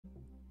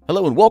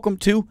Hello and welcome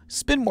to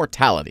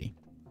Spinnortality.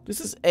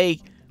 This is a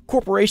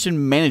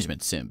corporation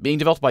management sim being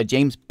developed by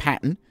James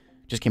Patton.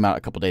 Just came out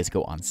a couple days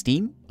ago on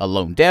Steam, a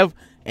lone dev,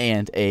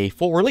 and a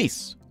full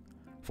release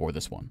for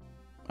this one.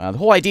 The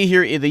whole idea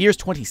here, in the year's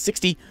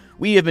 2060,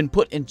 we have been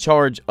put in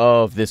charge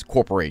of this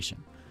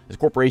corporation. This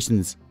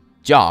corporation's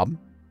job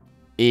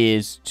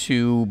is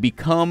to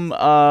become,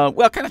 kind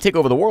of take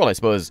over the world, I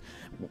suppose,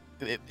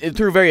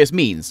 through various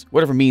means,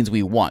 whatever means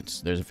we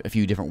want. There's a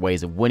few different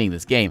ways of winning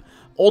this game.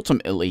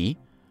 Ultimately,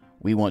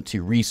 we want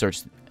to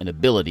research an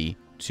ability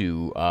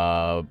to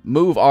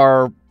move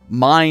our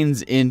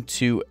minds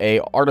into a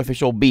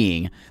artificial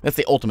being. That's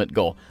the ultimate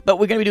goal. But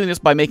we're going to be doing this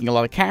by making a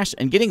lot of cash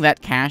and getting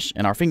that cash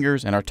and our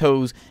fingers and our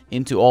toes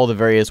into all the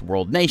various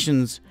world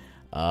nations,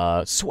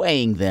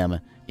 swaying them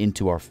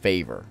into our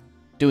favor.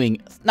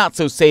 Doing not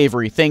so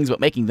savory things,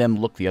 but making them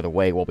look the other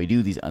way while we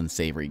do these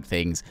unsavory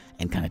things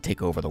and kind of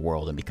take over the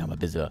world and become a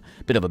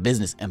bit of a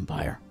business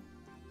empire.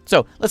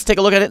 So let's take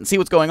a look at it and see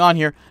what's going on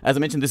here. As I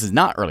mentioned, this is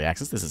not early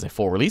access. This is a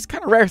full release.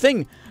 Kind of rare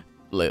thing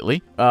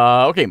lately.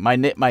 Okay, my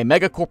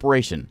mega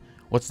corporation.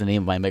 What's the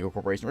name of my mega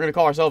corporation? We're going to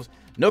call ourselves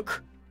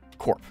Nook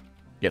Corp.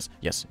 Yes,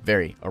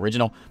 very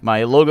original.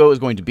 My logo is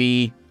going to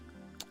be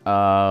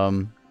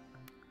the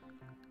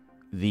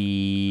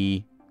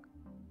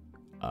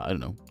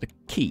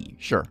key.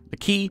 Sure, the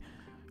key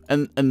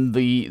and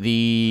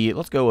the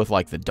let's go with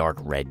like the dark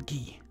red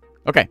key.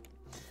 Okay.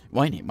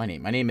 My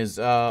name is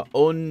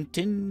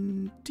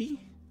Ontinti.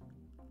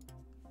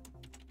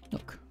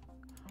 Look,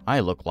 I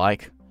look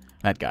like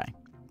that guy.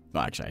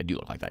 Well, actually, I do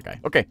look like that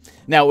guy. Okay,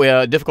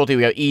 now difficulty,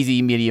 we have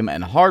easy, medium,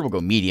 and hard. We'll go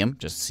medium,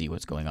 just to see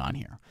what's going on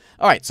here.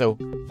 All right, so,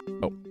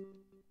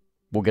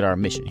 we'll get our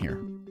mission here.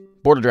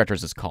 Board of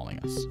Directors is calling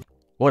us.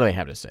 What do they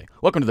have to say?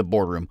 Welcome to the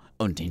boardroom,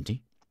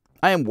 Ontinti.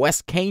 I am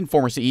Wes Kane,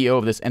 former CEO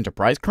of this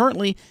enterprise,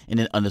 currently in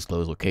an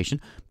undisclosed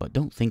location, but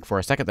don't think for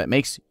a second that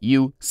makes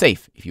you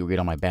safe if you get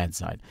on my bad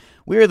side.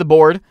 We are the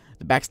board,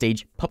 the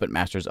backstage puppet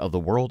masters of the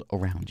world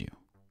around you.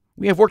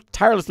 We have worked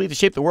tirelessly to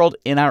shape the world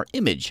in our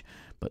image,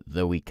 but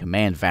though we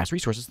command vast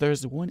resources, there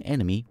is one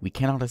enemy we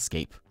cannot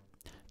escape.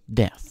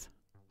 Death.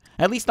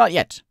 At least not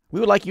yet. We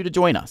would like you to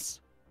join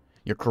us.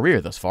 Your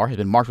career thus far has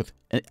been marked with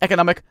an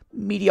economic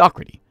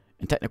mediocrity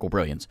and technical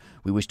brilliance.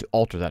 We wish to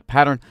alter that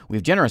pattern.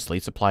 We've generously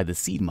supplied the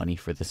seed money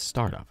for this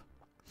startup.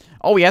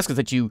 All we ask is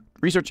that you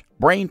research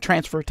brain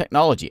transfer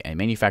technology and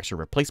manufacture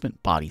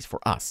replacement bodies for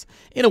us.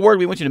 In a word,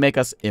 we want you to make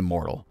us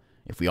immortal.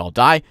 If we all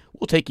die,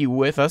 we'll take you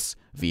with us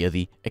via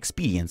the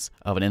expedience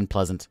of an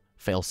unpleasant,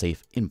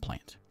 fail-safe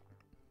implant.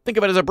 Think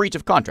of it as a breach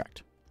of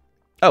contract.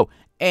 Oh,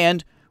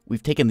 and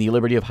we've taken the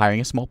liberty of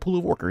hiring a small pool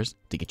of workers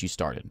to get you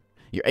started.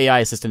 Your AI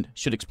assistant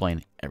should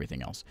explain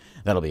everything else.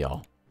 That'll be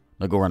all.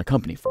 Now go run a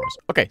company for us.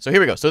 Okay, so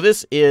here we go. So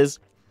this is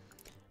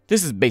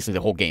basically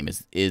the whole game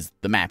is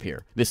the map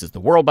here. This is the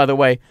world, by the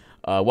way.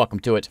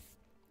 Welcome to it.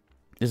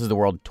 This is the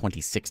world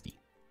 2060.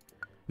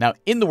 Now,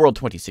 in the world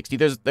 2060,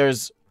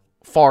 there's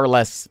far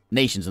less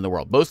nations in the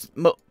world.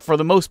 For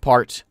the most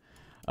part,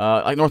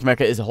 like North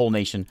America is a whole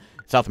nation.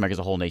 South America is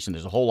a whole nation.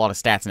 There's a whole lot of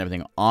stats and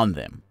everything on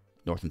them.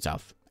 North and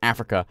South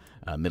Africa,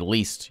 Middle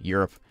East,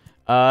 Europe.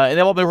 And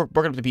they've all been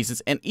broken up to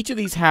pieces. And each of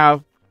these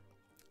have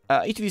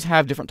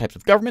different types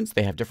of governments.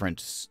 They have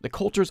different. The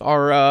cultures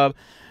are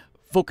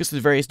focused in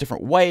various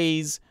different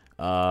ways.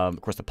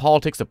 Of course, the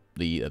politics,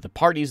 the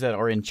parties that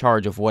are in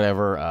charge of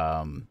whatever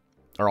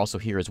are also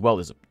here as well.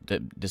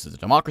 This is a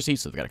democracy,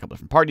 so they've got a couple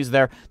different parties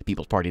there. The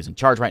People's Party is in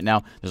charge right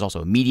now. There's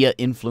also a media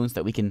influence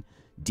that we can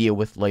deal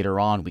with later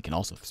on. We can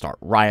also start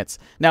riots.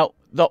 Now,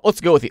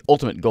 let's go with the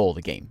ultimate goal of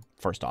the game.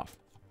 First off,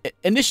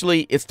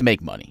 initially, it's to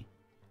make money.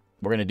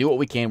 We're going to do what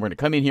we can. We're going to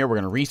come in here. We're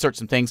going to research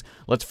some things.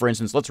 For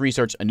instance, let's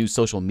research a new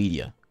social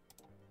media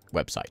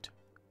website.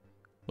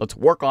 Let's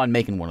work on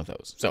making one of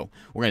those. So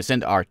we're going to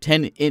send our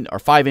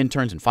 5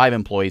 interns and 5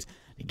 employees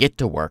to get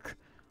to work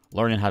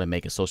learning how to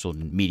make a social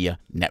media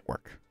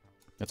network.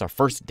 That's our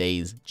first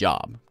day's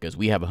job because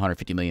we have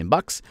 150 million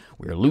bucks.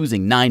 We're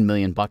losing 9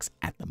 million bucks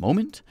at the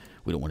moment.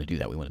 We don't want to do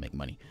that. We want to make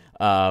money.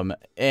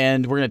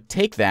 And we're going to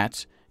take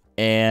that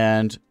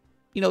and,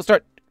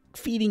 start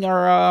feeding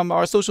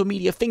our social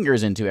media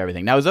fingers into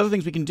everything. Now, there's other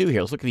things we can do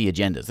here. Let's look at the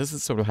agendas. This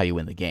is sort of how you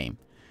win the game.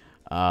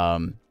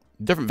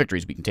 Different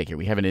victories we can take here.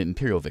 We have an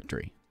imperial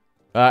victory.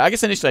 I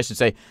guess initially I should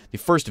say the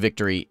first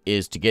victory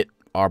is to get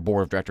our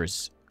board of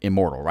directors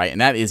immortal, right? And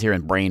that is here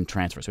in brain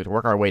transfer. So we have to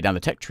work our way down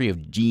the tech tree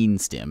of gene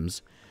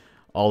stems,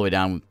 all the way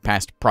down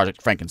past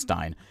Project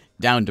Frankenstein,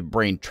 down to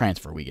brain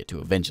transfer we get to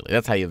eventually.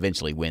 That's how you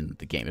eventually win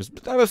the game. There's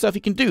other stuff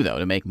you can do, though,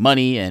 to make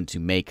money and to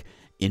make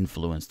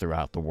influence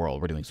throughout the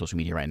world. We're doing social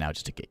media right now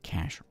just to get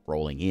cash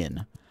rolling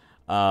in.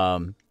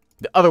 The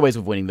other ways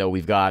of winning, though,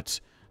 we've got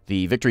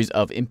the victories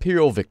of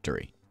imperial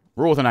victory.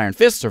 Rule with an iron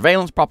fist,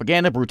 surveillance,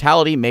 propaganda,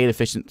 brutality made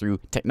efficient through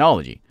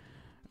technology.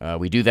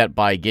 We do that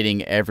by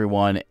getting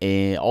everyone,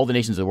 all the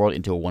nations of the world,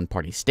 into a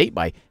one-party state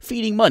by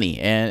feeding money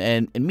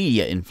and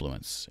media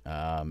influence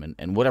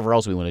and whatever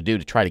else we want to do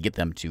to try to get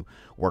them to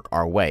work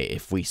our way.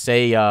 If we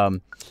say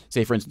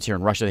for instance, here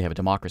in Russia they have a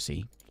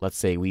democracy. Let's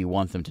say we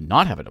want them to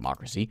not have a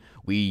democracy.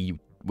 We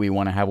we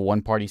want to have a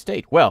one-party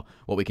state. Well,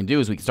 what we can do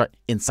is we can start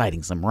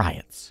inciting some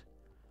riots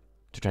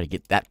to try to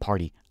get that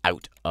party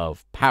out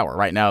of power.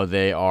 Right now,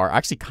 they are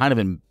actually kind of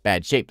in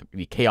bad shape.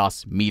 The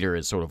chaos meter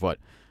is sort of what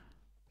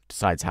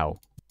decides how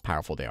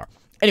powerful they are.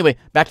 Anyway,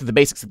 back to the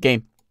basics of the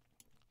game.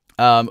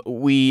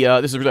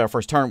 This is really our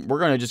first turn. We're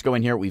going to just go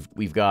in here.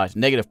 We've got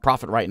negative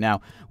profit right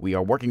now. We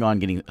are working on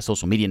getting a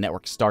social media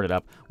network started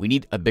up. We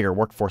need a bigger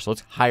workforce, so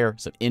let's hire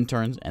some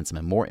interns and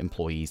some more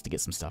employees to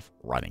get some stuff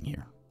running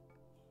here.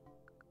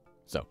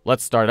 So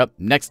let's start it up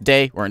next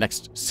day, or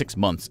next 6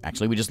 months.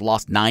 Actually, we just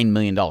lost $9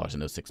 million in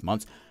those 6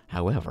 months.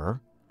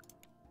 However,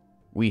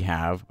 we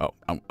have, I'll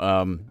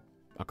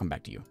come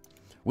back to you.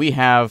 We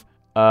have,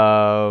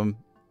 not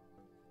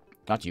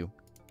you,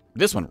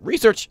 this one,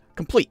 research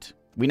complete.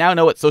 We now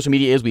know what social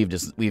media is.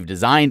 We've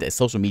designed a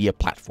social media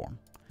platform.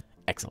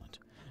 Excellent.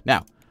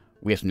 Now,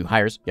 we have some new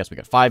hires. Yes, we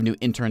got 5 new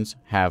interns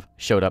have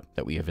showed up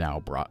that we have now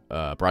brought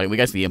in. We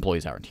guess the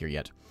employees aren't here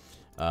yet.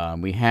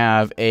 We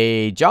have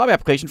a job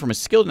application from a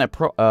skilled and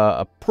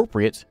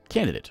appropriate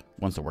candidate.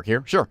 Wants to work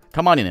here? Sure.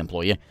 Come on in,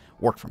 employee.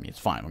 Work for me. It's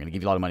fine. We're going to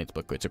give you a lot of money.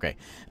 It's okay.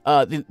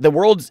 The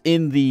worlds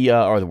in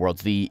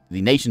the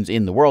nations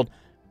in the world,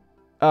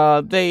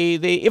 they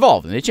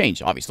evolve and they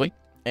change, obviously.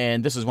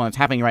 And this is one that's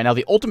happening right now.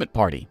 The Ultimate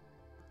Party,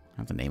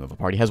 that's the name of a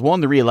party, has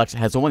won the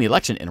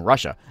election in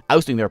Russia,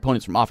 ousting their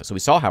opponents from office. So we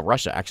saw how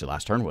Russia actually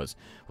last turn was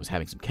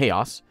having some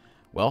chaos.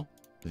 Well,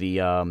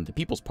 the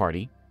People's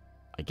Party,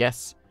 I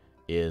guess,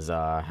 is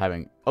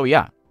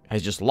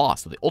has just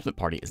lost. So the Ultimate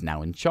Party is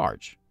now in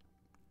charge.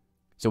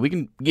 So we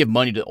can give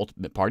money to the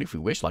Ultimate Party if we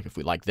wish, like if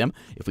we like them.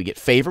 If we get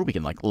favor, we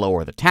can like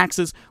lower the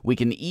taxes. We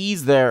can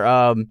ease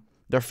their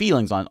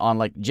feelings on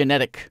like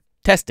genetic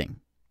testing,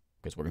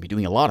 because we're going to be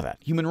doing a lot of that.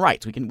 Human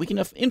rights. We can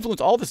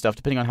influence all this stuff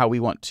depending on how we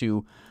want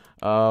to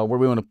where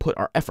we want to put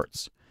our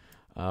efforts.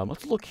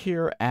 Let's look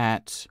here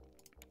at.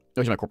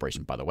 Here's my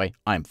corporation, by the way.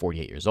 I'm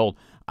 48 years old.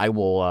 I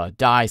will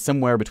die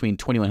somewhere between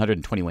 2100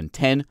 and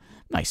 2110.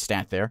 Nice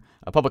stat there.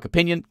 Public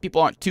opinion.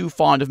 People aren't too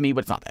fond of me,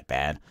 but it's not that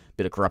bad.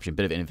 Bit of corruption,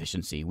 bit of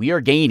inefficiency. We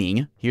are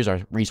gaining, here's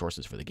our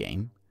resources for the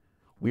game.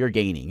 We are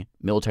gaining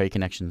military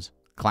connections,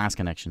 class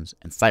connections,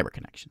 and cyber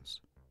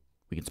connections.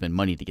 We can spend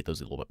money to get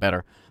those a little bit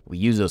better. We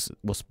use those,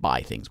 we'll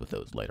buy things with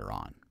those later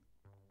on.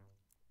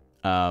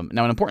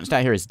 Now, an important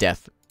stat here is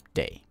death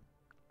day.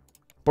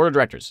 Board of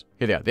directors,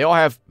 here they are. They all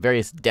have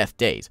various death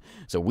days.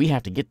 So we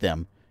have to get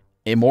them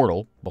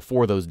immortal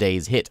before those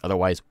days hit.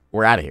 Otherwise,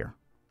 we're out of here.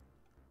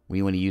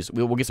 We want to use,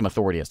 we'll get some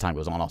authority as time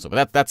goes on also.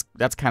 But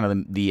that's kind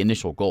of the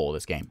initial goal of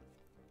this game.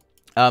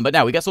 But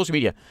now we got social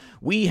media.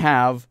 We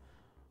have,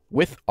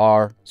 with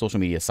our social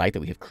media site that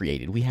we have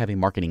created, we have a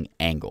marketing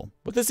angle.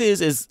 What this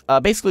is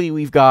basically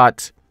we've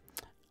got,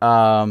 it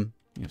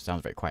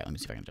sounds very quiet. Let me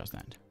see if I can adjust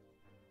that.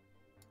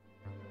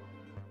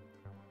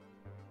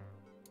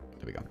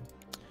 There we go.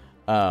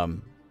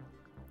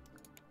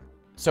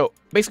 So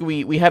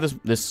basically we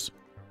have this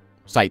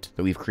site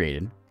that we've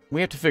created.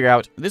 We have to figure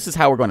out, this is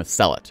how we're going to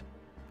sell it.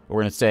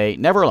 We're going to say,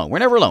 never alone. We're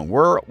never alone.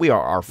 We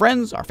are our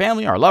friends, our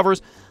family, our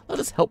lovers. Let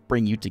us help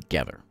bring you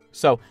together.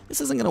 So this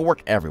isn't going to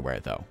work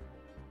everywhere, though.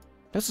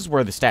 This is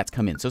where the stats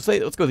come in. So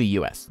let's go to the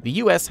U.S. The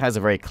U.S. has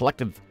a very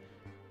collective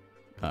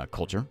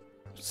culture.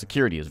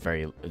 Security is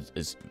very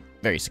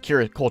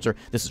secure culture.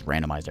 This is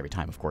randomized every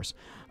time, of course.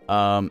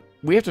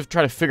 We have to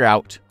try to figure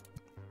out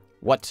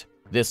what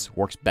this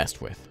works best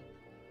with.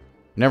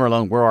 Never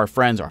alone. We're our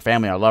friends, our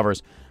family, our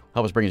lovers.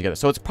 Help us bring it together.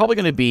 So it's probably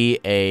going to be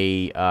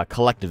a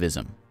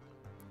collectivism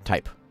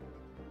type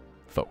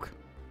folk.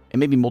 And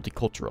maybe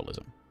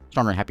multiculturalism.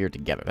 Stronger and happier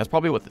together. That's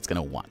probably what it's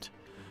going to want.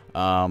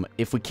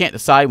 If we can't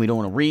decide, we don't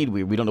want to read,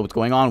 we don't know what's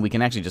going on, we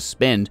can actually just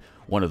spend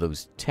one of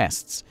those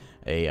tests.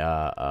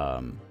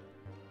 One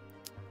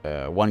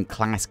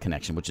class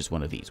connection, which is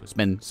one of these. We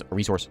spend a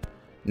resource.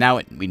 Now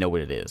we know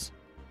what it is.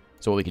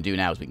 So what we can do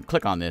now is we can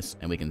click on this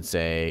and we can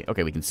say,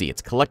 okay, we can see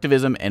it's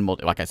collectivism and,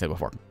 like I said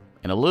before,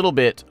 and a little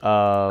bit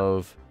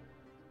of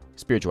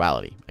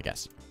spirituality, I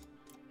guess.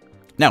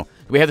 Now,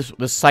 we have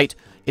this site.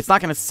 It's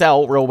not going to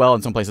sell real well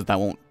in some places that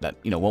won't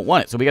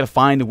want it. So we got to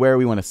find where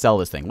we want to sell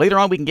this thing. Later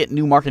on, we can get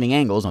new marketing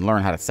angles and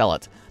learn how to sell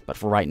it. But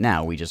for right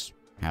now, we just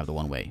have the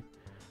one way.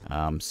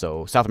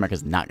 So South America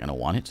is not going to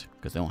want it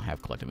because they don't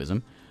have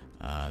collectivism.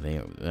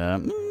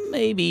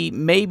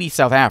 Maybe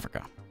South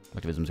Africa.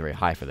 Collectivism is very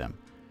high for them.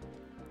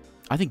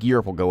 I think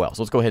Europe will go well.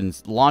 So let's go ahead and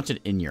launch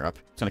it in Europe.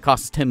 It's going to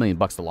cost us $10 million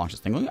to launch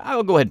this thing.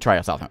 I'll go ahead and try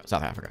out South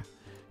Africa.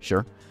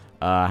 Sure.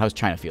 How's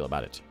China feel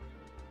about it?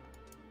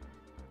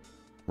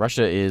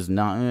 Russia is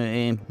not...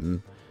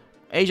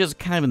 Asia's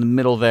kind of in the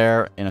middle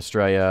there, and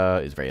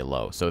Australia is very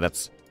low. So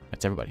that's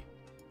everybody.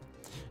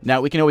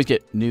 Now, we can always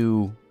get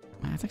new...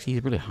 That's actually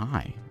really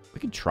high. We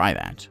can try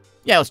that.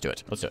 Yeah, let's do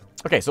it. Let's do it.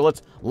 Okay, so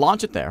let's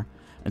launch it there.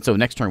 And so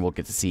next turn, we'll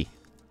get to see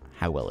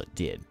how well it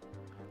did.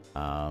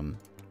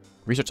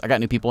 Research. I got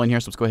new people in here,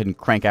 so let's go ahead and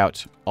crank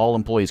out all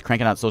employees,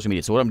 cranking out social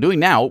media. So what I'm doing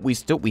now, we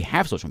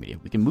have social media.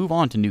 We can move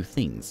on to new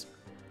things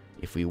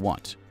if we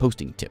want.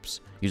 Posting tips.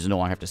 Users no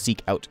longer have to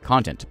seek out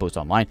content to post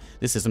online.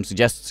 This system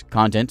suggests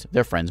content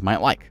their friends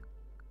might like.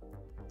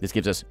 This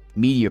gives us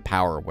media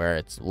power where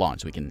it's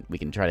launched. We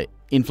can try to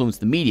influence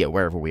the media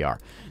wherever we are.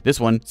 This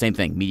one, same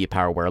thing, media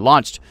power where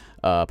launched.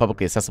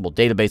 Publicly accessible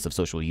database of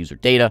social user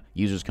data.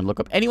 Users can look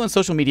up anyone's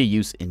social media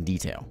use in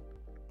detail,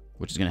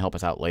 which is going to help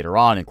us out later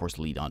on, and of course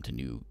lead on to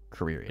new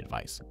career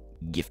advice.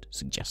 Gift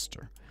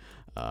suggester.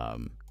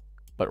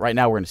 But right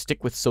now we're going to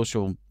stick with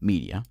social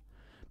media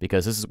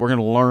because we're going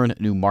to learn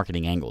new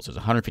marketing angles. There's a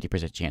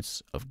 150%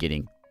 chance of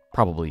getting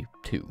probably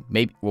 2.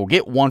 Maybe we'll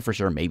get 1 for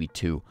sure, maybe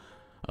 2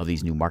 of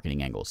these new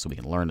marketing angles so we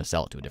can learn to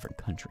sell it to a different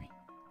country.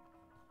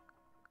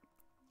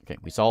 Okay,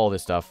 we saw all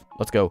this stuff.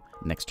 Let's go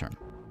next turn.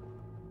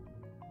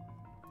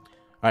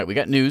 All right, we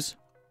got news.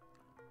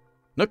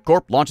 Nook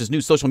Corp launches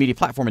new social media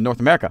platform in North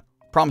America.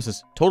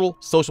 Promises total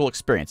social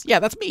experience. Yeah,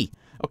 that's me.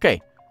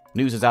 Okay,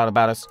 news is out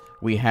about us.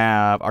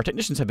 Our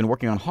technicians have been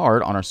working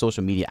hard on our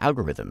social media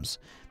algorithms.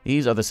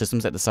 These are the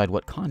systems that decide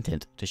what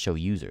content to show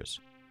users.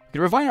 We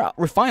can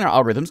refine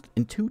our algorithms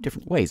in 2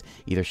 different ways.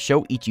 Either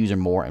show each user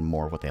more and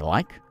more of what they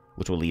like,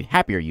 which will lead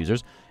happier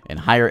users and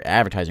higher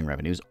advertising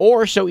revenues,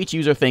 or show each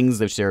user things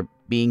that are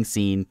being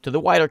seen to the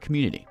wider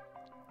community.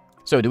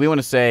 So do we want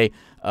to say,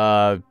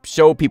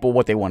 show people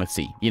what they want to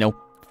see? You know,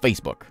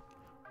 Facebook.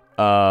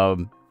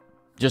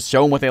 Just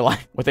show them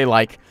what they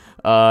like.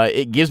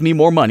 It gives me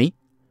more money.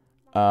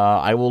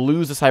 I will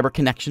lose a cyber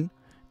connection,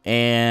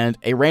 and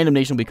a random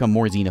nation will become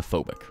more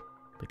xenophobic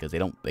because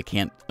they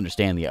can't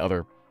understand the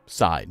other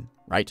side,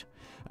 right?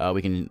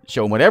 We can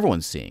show them what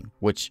everyone's seeing,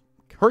 which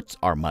hurts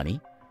our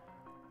money,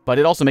 but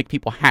it also makes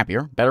people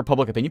happier, better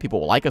public opinion.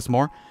 People will like us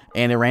more,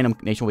 and a random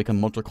nation will become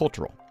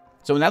multicultural.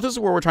 So now this is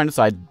where we're trying to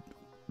decide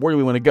where do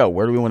we want to go?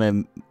 Where do we want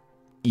to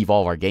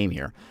evolve our game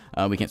here?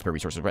 We can't spare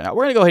resources right now.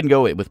 We're going to go ahead and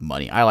go with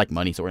money. I like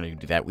money, so we're going to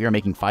do that. We are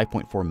making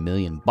 $5.4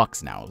 million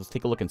now. Let's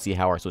take a look and see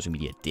how our social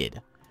media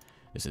did.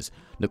 This is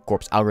Nook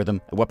Corp's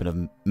algorithm, a weapon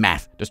of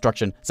math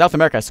destruction. South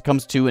America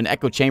succumbs to an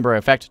echo chamber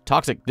effect.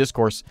 Toxic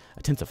discourse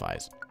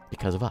intensifies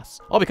because of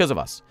us. All because of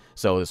us.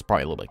 So there's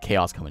probably a little bit of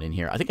chaos coming in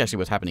here. I think actually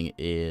what's happening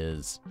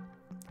is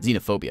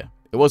xenophobia.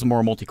 It was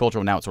more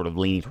multicultural. Now it's sort of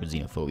leaning towards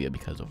xenophobia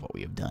because of what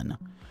we have done.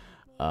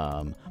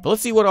 But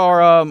let's see what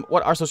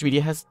our social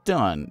media has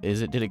done.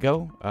 Did it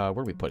go? Where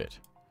did we put it?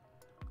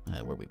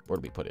 Where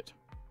did we put it?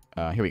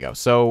 Here we go.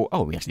 So,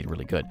 we actually did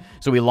really good.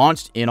 So we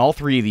launched in all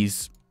 3 of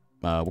these,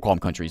 we'll call them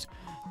countries,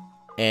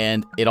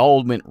 and it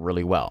all went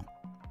really well.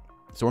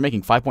 So we're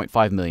making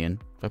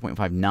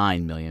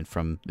 5.59 million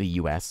from the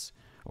U.S.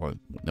 or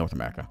North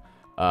America.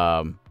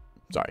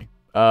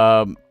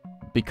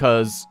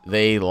 Because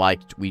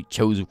we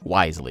chose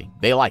wisely.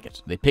 They like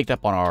it. They picked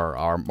up on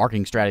our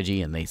marketing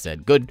strategy, and they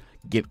said, good,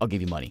 I'll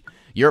give you money.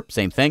 Europe,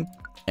 same thing.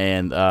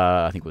 And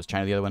I think it was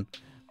China, the other one.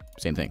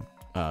 Same thing.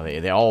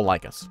 They all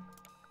like us.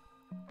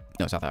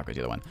 No, South Africa's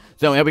the other one.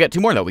 So we got 2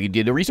 more, though. We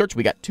did the research.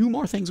 We got 2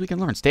 more things we can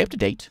learn. Stay up to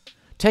date.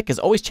 Tech is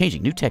always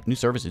changing. New tech, new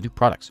services, new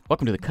products.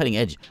 Welcome to the cutting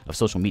edge of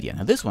social media.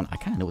 Now, this one, I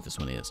kind of know what this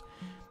one is.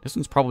 This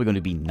one's probably going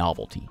to be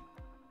novelty.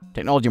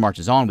 Technology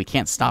marches on. We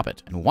can't stop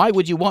it. And why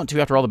would you want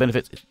to after all the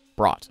benefits it's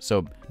brought?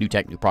 So new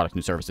tech, new products,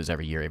 new services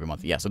every year, every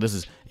month. Yeah, so this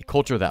is a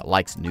culture that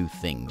likes new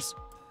things.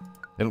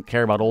 They don't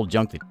care about old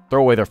junk. They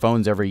throw away their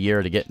phones every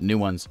year to get new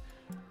ones.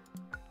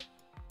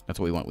 That's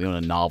what we want. We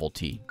want a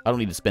novelty. I don't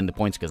need to spend the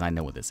points because I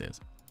know what this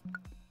is.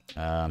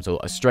 So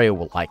Australia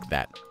will like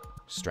that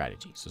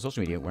strategy. So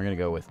social media, we're going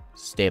to go with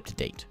stay up to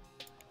date.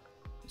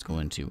 Let's go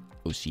into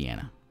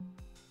Oceania.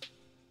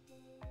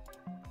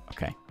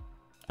 Okay.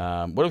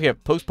 What if we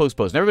have post?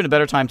 Never been a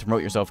better time to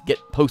promote yourself. Get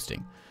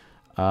posting.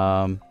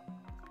 To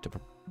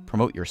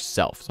promote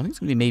yourself. So I think it's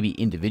going to be maybe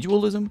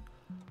individualism.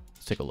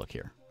 Let's take a look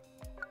here.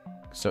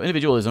 So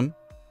individualism.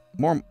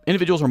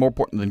 Individuals are more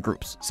important than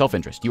groups.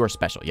 Self-interest. You are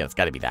special. Yeah, it's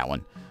got to be that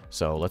one.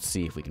 So let's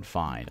see if we can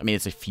find. I mean,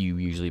 it's a few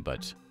usually,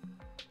 but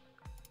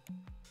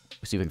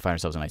we'll see if we can find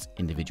ourselves a nice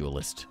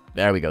individualist.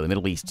 There we go. The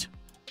Middle East.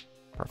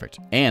 Perfect.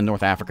 And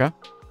North Africa.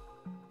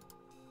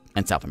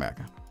 And South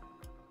America.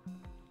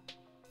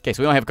 Okay,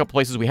 so we only have a couple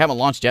places we haven't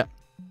launched yet.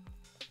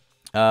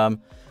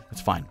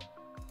 That's fine.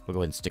 We'll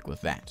go ahead and stick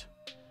with that.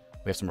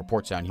 We have some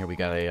reports down here. We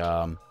got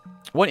a...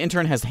 one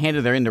intern has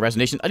handed their in to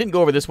resignation. I didn't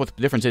go over this, what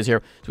the difference is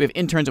here. So we have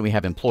interns and we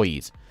have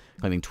employees.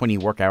 Claiming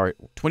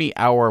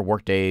 20-hour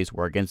work days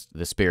were against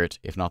the spirit,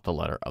 if not the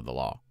letter of the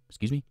law.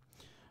 Excuse me?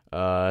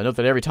 Note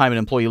that every time an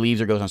employee leaves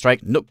or goes on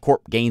strike, Nook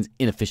Corp gains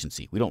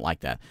inefficiency. We don't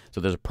like that.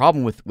 So there's a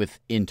problem with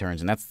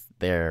interns, and that's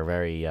they're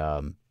very...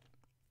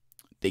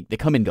 They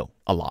come and go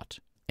a lot.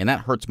 And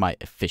that hurts my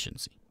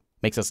efficiency.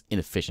 Makes us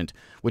inefficient,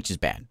 which is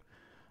bad.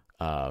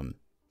 So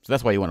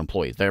that's why you want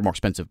employees. They're more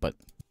expensive, but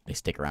they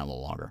stick around a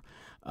little longer.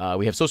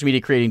 We have social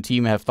media creating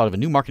team have thought of a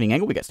new marketing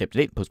angle. We got stay up to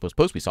date,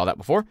 post. We saw that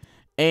before.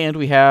 And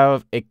we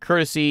have a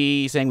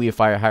courtesy saying we've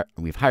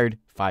hired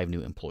 5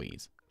 new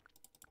employees.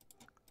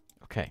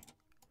 Okay.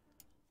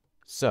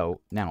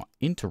 So now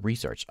into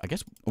research. I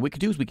guess what we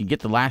could do is we can get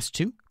the last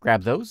 2,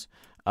 grab those.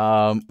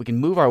 We can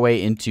move our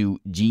way into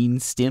gene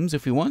stims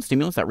if we want.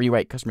 Stimulants that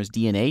rewrite customers'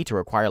 DNA to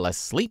require less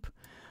sleep.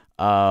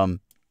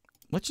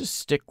 Let's just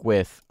stick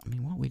with, I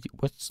mean, what we do,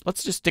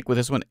 let's just stick with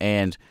this one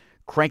and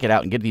crank it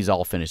out and get these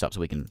all finished up so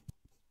we can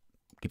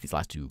get these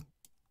last two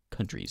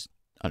countries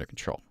under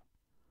control.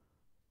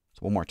 So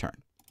one more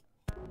turn.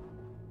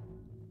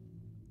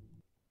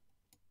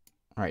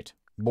 All right.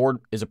 Board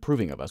is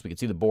approving of us. We can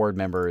see the board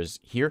members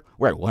here.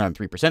 We're at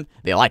 103%.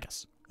 They like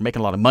us. We're making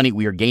a lot of money.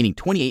 We are gaining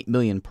 28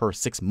 million per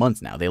 6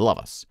 months now. They love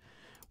us.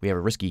 We have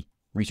a risky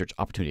research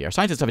opportunity. Our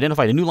scientists have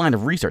identified a new line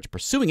of research.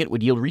 Pursuing it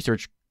would yield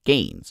research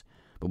gains,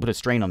 but put a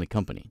strain on the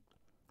company.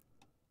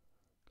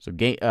 So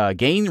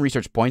gain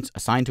research points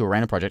assigned to a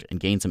random project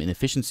and gain some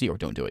inefficiency, or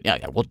don't do it. Yeah,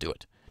 we'll do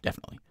it.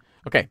 Definitely.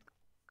 Okay.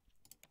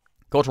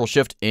 Cultural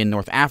shift in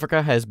North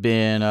Africa has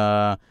been,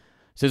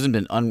 citizens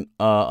been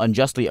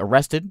unjustly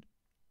arrested,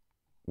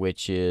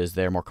 which is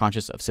they're more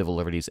conscious of civil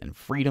liberties and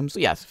freedoms. So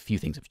yes, a few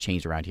things have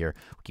changed around here.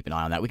 We'll keep an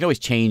eye on that. We can always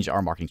change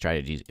our marketing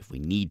strategies if we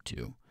need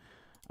to.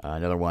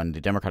 Another one,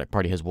 the Democratic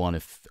Party has won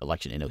an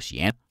election in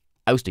Oceania,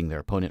 ousting their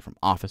opponent from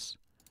office.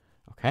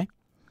 Okay.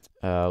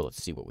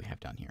 Let's see what we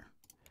have down here.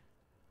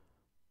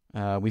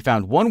 We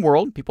found one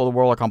world. People of the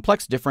world are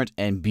complex, different,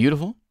 and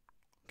beautiful.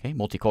 Okay,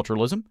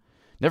 multiculturalism.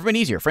 Never been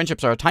easier.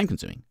 Friendships are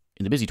time-consuming.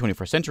 In the busy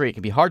 21st century, it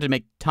can be hard to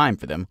make time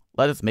for them.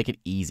 Let us make it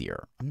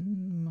easier.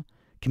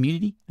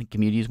 Community. I think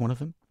community is one of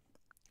them.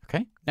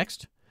 Okay,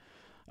 next.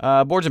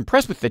 Board's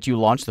impressed with that you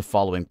launched the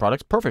following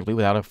products perfectly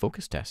without a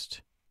focus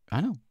test.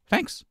 I know.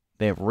 Thanks.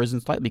 They have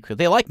risen slightly because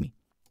they like me.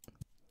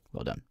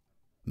 Well done.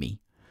 Me.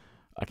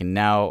 I can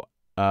now...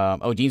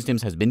 gene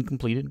stems has been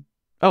completed.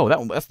 Oh,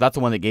 that's the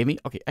one that gave me?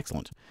 Okay,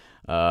 excellent.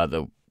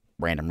 The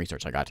random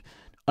research I got.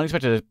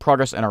 Unexpected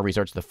progress in our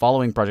research. The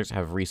following projects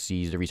have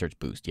received a research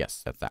boost.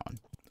 Yes, that's that one.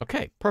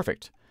 Okay,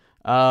 perfect.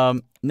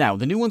 Now,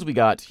 the new ones we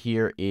got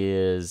here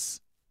is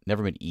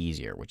never been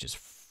easier, which is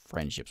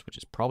friendships, which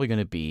is probably going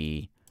to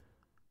be...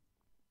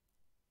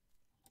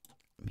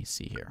 Let me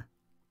see here.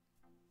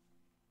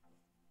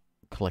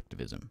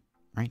 Collectivism,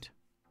 right?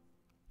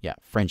 Yeah,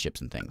 friendships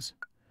and things.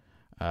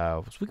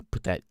 So we could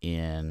put that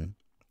in...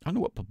 I don't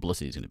know what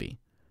publicity is going to be.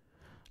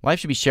 Life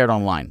should be shared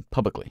online,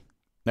 publicly.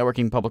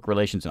 Networking, public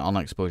relations, and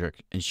online exposure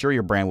ensure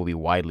your brand will be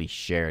widely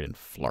shared and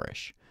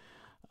flourish.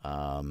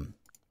 I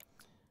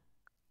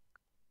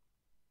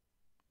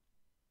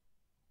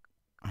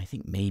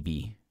think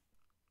maybe...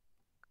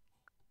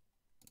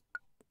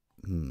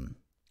 Let's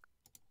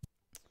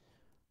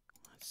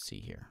see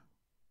here.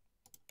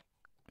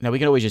 Now, we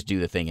can always just do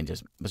the thing and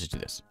let's just do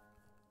this.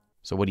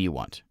 So what do you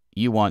want?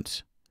 You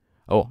want...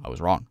 Oh, I was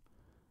wrong.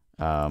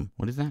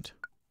 What is that?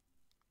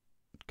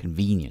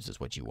 Convenience is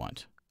what you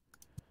want.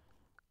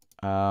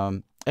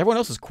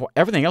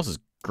 Everything else is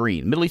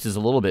green. Middle East is a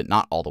little bit,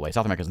 not all the way.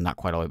 South America is not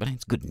quite all the way, but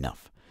it's good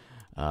enough.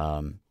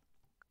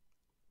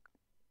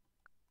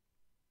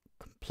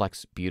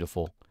 Complex,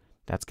 beautiful.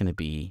 That's going to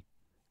be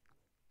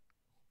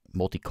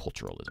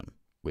multiculturalism,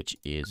 which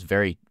is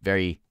very,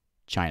 very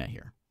China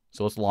here.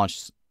 So let's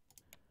launch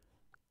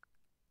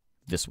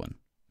this one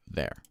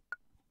there.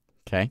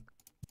 Okay.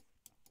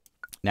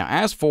 Now,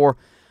 as for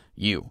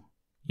you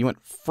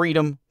want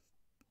freedom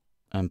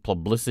and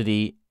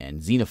publicity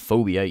and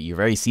xenophobia. You're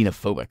very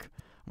xenophobic.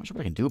 I'm not sure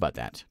what I can do about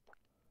that.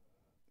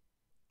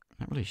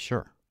 Not really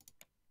sure.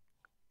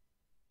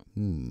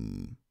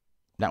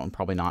 That one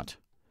probably not.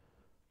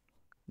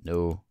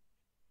 No.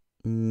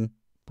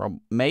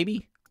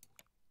 Maybe.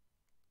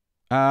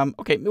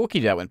 Okay, we'll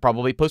keep that one.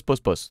 Probably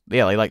post.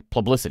 Yeah, they like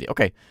publicity.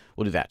 Okay,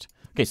 we'll do that.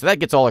 Okay, so that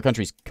gets all our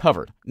countries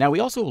covered. Now, we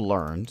also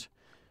learned...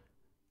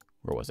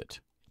 Where was it?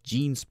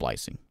 Gene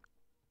splicing.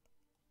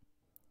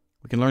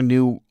 We can learn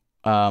new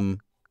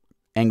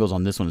angles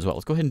on this one as well.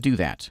 Let's go ahead and do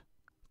that.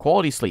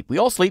 Quality sleep. We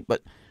all sleep,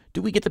 but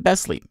do we get the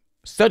best sleep?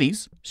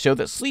 Studies show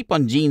that sleep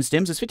on gene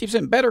stems is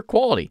 50% better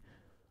quality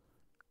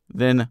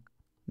than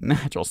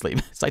natural sleep.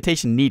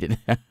 Citation needed.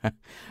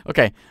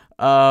 Okay.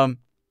 Let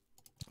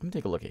me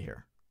take a look at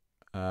here.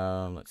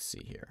 Let's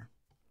see here.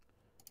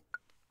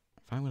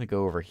 If I want to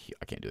go over here,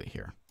 I can't do it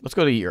here. Let's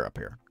go to Europe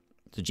here.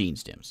 To gene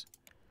stems.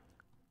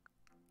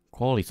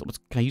 Quality sleep.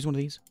 Can I use one of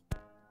these?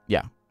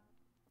 Yeah.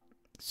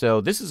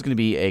 So this is going to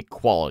be a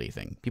quality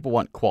thing. People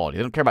want quality.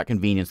 They don't care about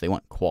convenience. They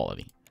want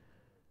quality.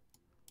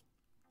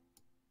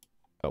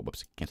 Oh,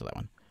 whoops. Cancel that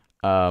one.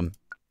 I'm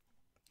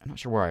not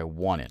sure where I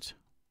want it.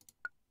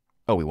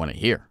 Oh, we want it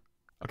here.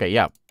 Okay,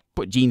 yeah.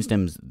 Put gene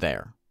stems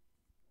there.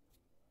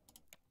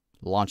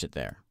 Launch it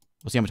there.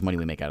 We'll see how much money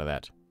we make out of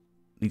that.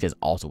 These guys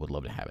also would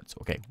love to have it. So,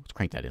 okay, let's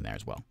crank that in there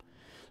as well.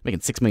 Making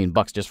 $6 million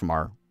just from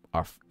our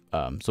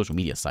social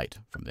media site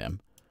from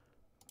them.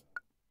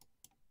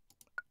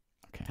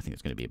 Okay, I think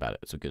it's going to be about it.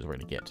 It's as good as we're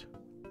going to get.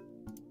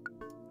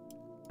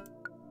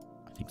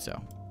 I think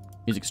so.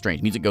 Music's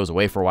strange. Music goes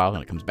away for a while,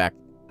 and it comes back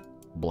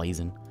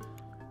blazing.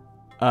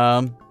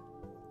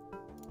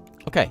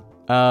 Okay.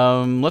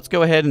 Let's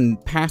go ahead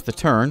and pass the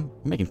turn.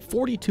 We're making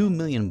 $42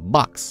 million,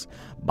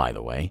 by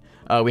the way.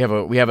 We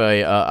have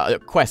a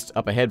quest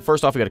up ahead.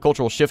 First off, we got a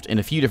cultural shift in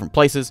a few different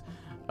places.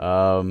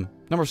 Number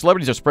of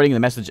celebrities are spreading the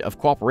message of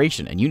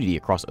cooperation and unity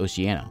across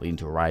Oceania, leading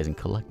to a rise in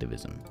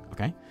collectivism.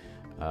 Okay.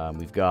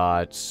 We've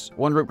got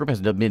one group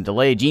has been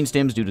delayed gene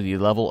stems due to the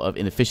level of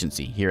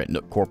inefficiency here at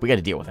Nook Corp. We got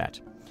to deal with that.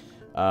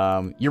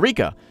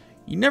 Eureka!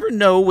 You never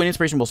know when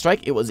inspiration will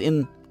strike. It was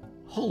in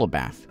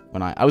holobath.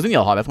 When I was in the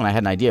yellow holobath when I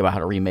had an idea about how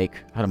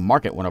to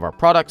market one of our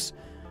products.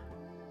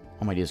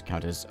 All my ideas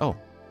count as, oh,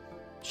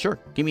 sure,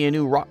 give me a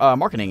new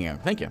marketing,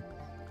 thank you.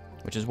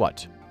 Which is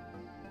what?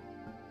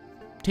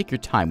 Take your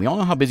time. We all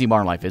know how busy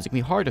modern life is. It can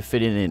be hard to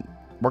fit in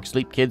work,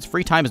 sleep, kids.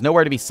 Free time is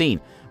nowhere to be seen.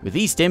 With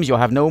these stims, you'll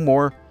have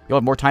more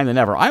time than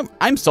ever.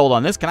 I'm sold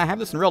on this. Can I have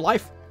this in real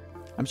life?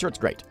 I'm sure it's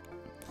great.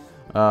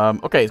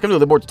 Okay, it's come to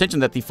the board's attention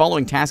that the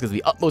following task is of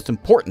the utmost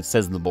importance,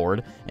 says the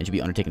board, and should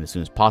be undertaken as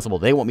soon as possible.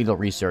 They want me to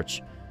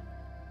research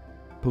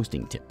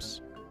posting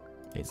tips.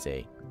 They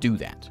say, do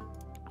that.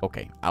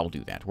 Okay, I'll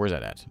do that. Where's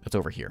that at? That's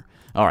over here.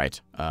 All right.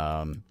 So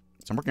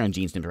I'm working on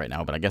Gene Stims right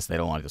now, but I guess they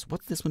don't want this.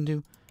 What's this one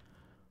do?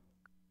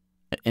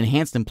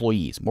 Enhanced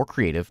employees, more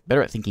creative,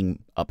 better at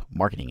thinking up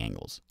marketing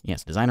angles.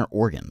 Yes, designer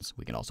organs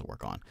we can also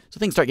work on. So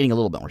things start getting a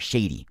little bit more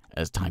shady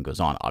as time goes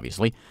on,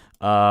 obviously.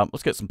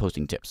 Let's get some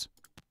posting tips.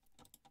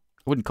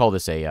 I wouldn't call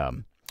this I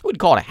wouldn't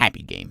call it a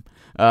happy game.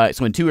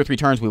 So in 2 or 3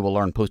 turns, we will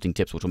learn posting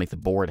tips, which will make the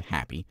board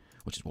happy,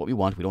 which is what we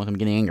want. We don't want them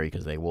getting angry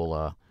because they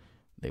will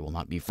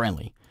not be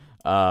friendly.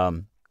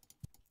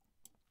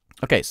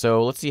 Okay,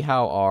 so let's see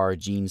how our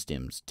Gene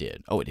Stims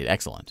did. Oh, it did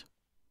excellent.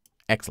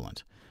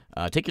 Excellent.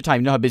 Take your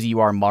time. You know how busy you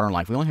are in modern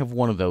life. We only have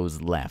one of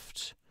those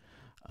left.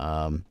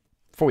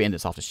 Before we end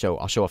this off the show,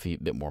 I'll show off a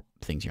bit more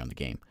things here on the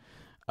game.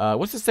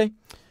 What's this say?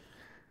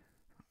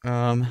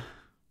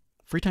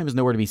 Free time is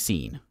nowhere to be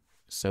seen.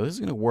 So this is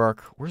going to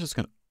work. Where's this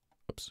going to...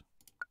 Oops.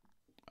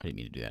 I didn't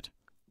mean to do that.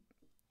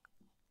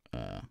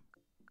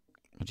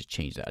 I'll just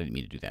change that. I didn't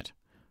mean to do that.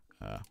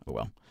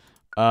 Oh,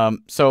 well.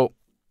 So...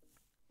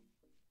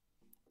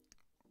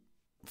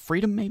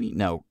 freedom, maybe?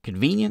 No.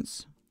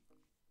 Convenience?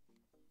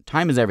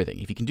 Time is everything.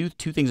 If you can do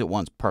 2 things at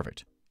once,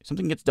 perfect. If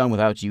something gets done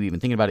without you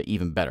even thinking about it,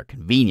 even better.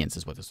 Convenience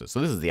is what this is.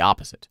 So this is the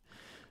opposite.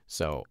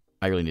 So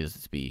I really need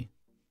this to be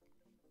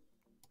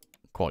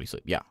quality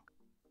sleep. Yeah.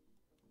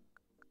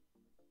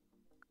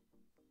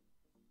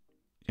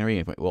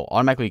 Will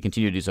automatically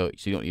continue to do so.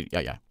 So you don't need...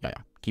 Yeah.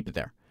 Keep it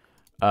there.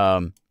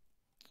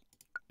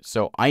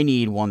 So I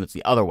need one that's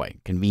the other way.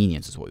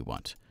 Convenience is what we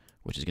want.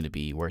 Which is going to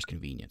be... Where's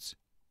convenience?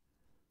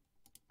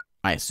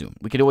 I assume.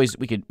 We could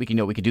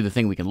do the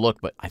thing, we can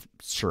look, but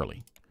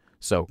surely.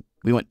 So,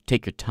 we want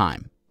take your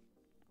time.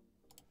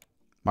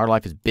 Modern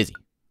life is busy.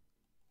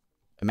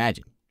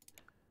 Imagine.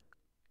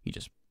 You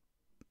just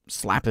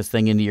slap this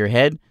thing into your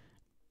head,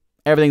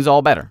 everything's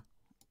all better.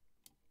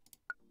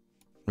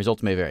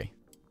 Results may vary.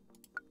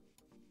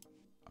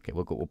 Okay,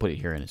 we'll put it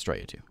here in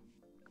Australia, too.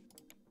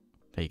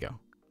 There you go.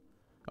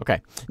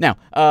 Okay. Now,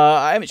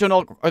 I haven't shown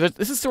all...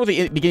 This is sort of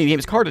the beginning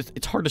of the game.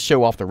 It's hard to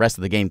show off the rest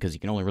of the game because you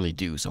can only really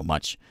do so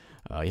much.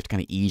 You have to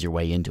kind of ease your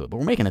way into it. But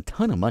we're making a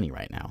ton of money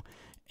right now.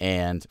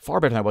 And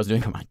far better than I was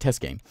doing on my test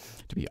game,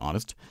 to be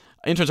honest.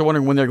 Interns are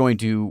wondering when you're going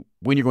to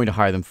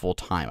hire them full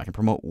time. I can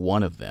promote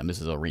one of them.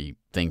 This is a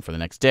thing for the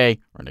next day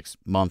or next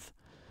month.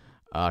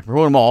 I can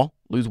promote them all.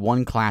 Lose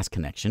 1 class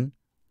connection.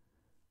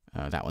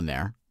 That one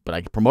there. But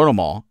I can promote them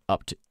all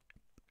up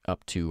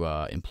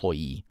to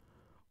employee,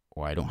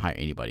 or I don't hire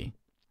anybody.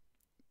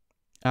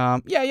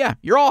 Yeah.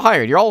 You're all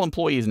hired. You're all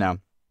employees now.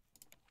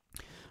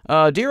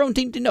 Dear own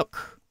Team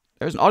Nook,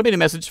 there's an automated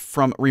message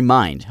from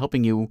Remind,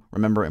 helping you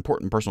remember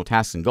important personal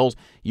tasks and goals.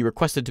 You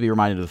requested to be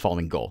reminded of the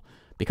following goal.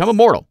 Become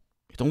immortal.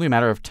 It's only a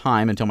matter of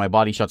time until my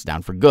body shuts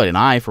down for good, and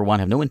I, for one,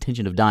 have no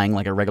intention of dying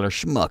like a regular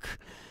schmuck.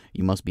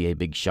 You must be a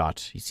big shot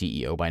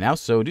CEO by now,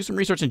 so do some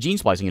research in gene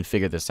splicing and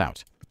figure this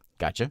out.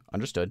 Gotcha.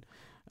 Understood.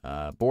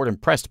 Board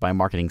impressed by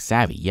marketing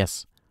savvy.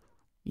 Yes.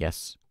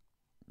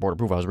 Board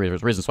approval has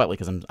risen slightly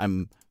because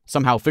I'm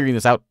somehow figuring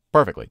this out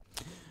perfectly.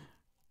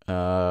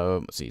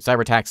 Let's see.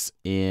 Cyber attacks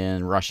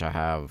in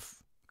Russia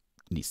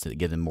needs to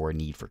give them more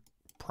need for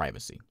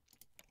privacy.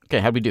 Okay,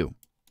 how'd we do?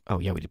 Oh,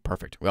 yeah, we did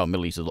perfect. Well,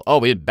 Middle East is... Oh,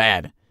 we did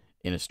bad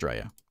in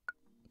Australia.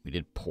 We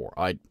did poor.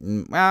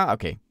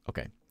 Okay.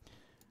 Okay,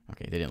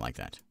 they didn't like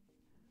that.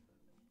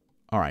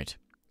 All right.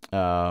 So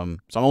I'm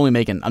not even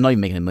making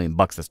 $1 million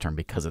this turn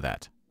because of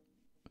that.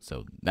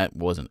 So that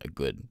wasn't a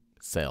good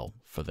sale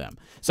for them.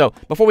 So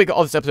before we get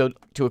all this episode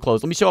to a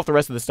close, let me show off the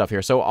rest of this stuff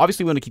here. So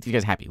obviously we want to keep you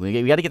guys happy.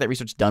 We got to get that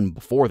research done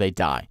before they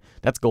die.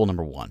 That's goal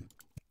number 1.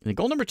 And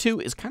goal number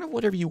 2 is kind of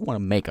whatever you want to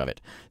make of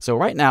it. So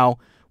right now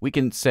we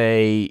can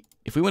say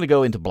if we want to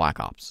go into Black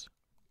Ops,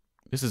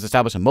 this is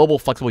establish a mobile,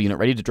 flexible unit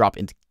ready to drop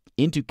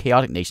into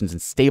chaotic nations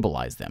and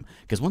stabilize them.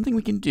 Because one thing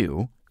we can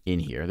do in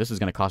here, this is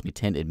going to cost me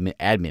 10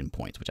 admin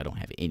points, which I don't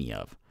have any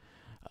of.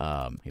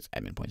 It's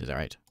admin points, is that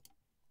right?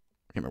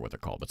 I can't remember what they're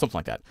called, but something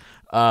like that.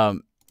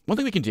 One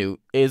thing we can do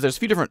is there's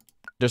 3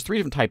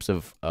 different types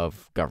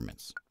of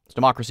governments. It's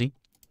democracy,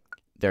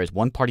 there is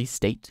one-party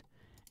state,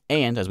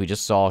 and as we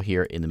just saw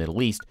here in the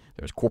Middle East,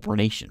 there's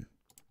corporation.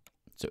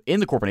 So in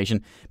the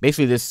corporation,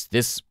 basically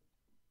this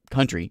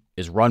country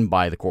is run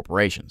by the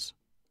corporations.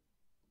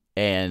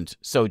 And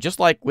so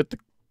just like with the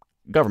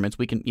governments,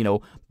 we can,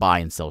 buy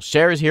and sell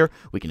shares here.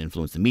 We can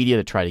influence the media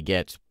to try to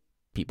get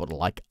people to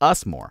like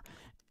us more.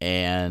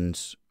 And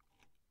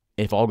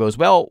if all goes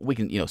well, we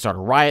can, start a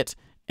riot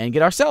and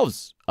get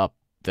ourselves up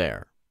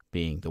there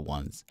being the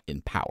ones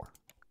in power.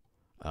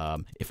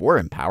 If we're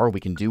in power, we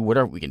can do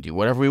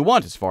whatever we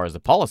want as far as the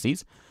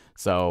policies.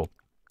 So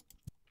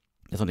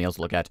that's something else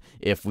to look at.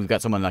 If we've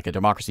got someone like a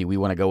democracy, we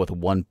want to go with a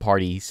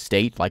one-party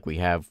state like we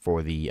have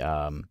for the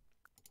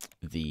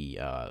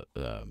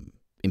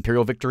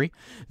imperial victory,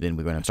 then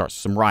we're going to start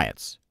some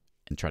riots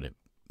and try to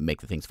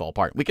make the things fall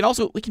apart. We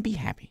can be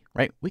happy,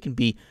 right? We can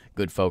be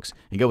good folks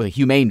and go with a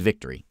humane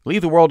victory.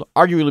 Leave the world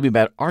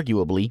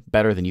arguably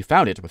better than you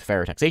found it, with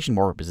fairer taxation,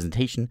 more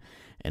representation,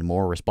 and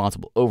more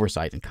responsible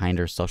oversight and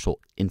kinder social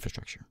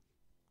infrastructure.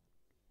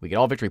 We get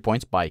all victory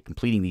points by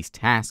completing these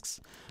tasks,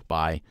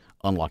 by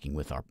unlocking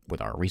with our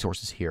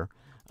resources here,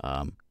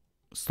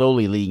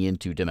 slowly leading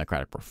into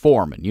democratic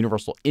reform and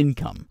universal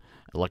income,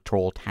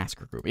 electoral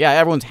tasker group. Yeah,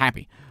 everyone's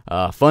happy.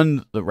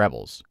 Fund the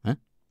rebels. Huh?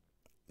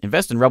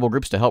 Invest in rebel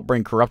groups to help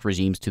bring corrupt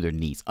regimes to their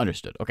knees.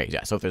 Understood. Okay,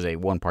 yeah, so if there's a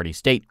one-party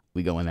state,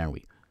 we go in there and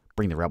we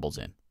bring the rebels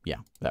in. Yeah,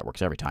 that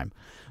works every time.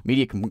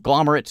 Media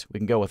conglomerate, we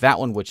can go with that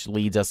one, which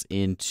leads us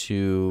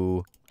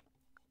into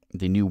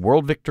the New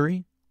World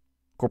Victory.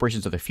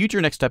 Corporations are the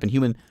future next step in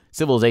human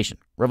civilization.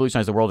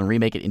 Revolutionize the world and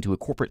remake it into a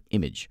corporate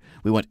image.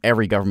 We want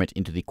every government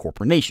into the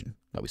corporate nation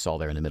that we saw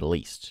there in the Middle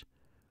East.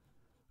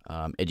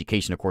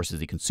 Education, of course, is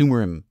the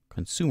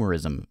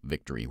consumerism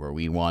victory, where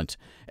we want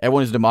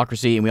everyone is a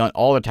democracy and we want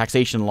all the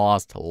taxation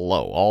laws to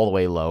all the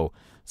way low,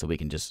 so we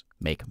can just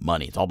make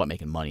money. It's all about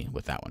making money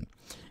with that one.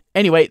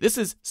 Anyway, this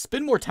is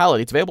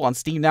Spinnortality. It's available on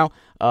Steam now.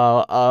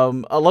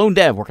 A lone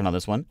dev working on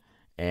this one,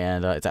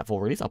 and it's at full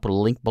release. I'll put a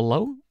link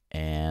below,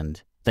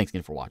 and thanks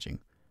again for watching.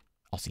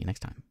 I'll see you next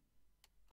time.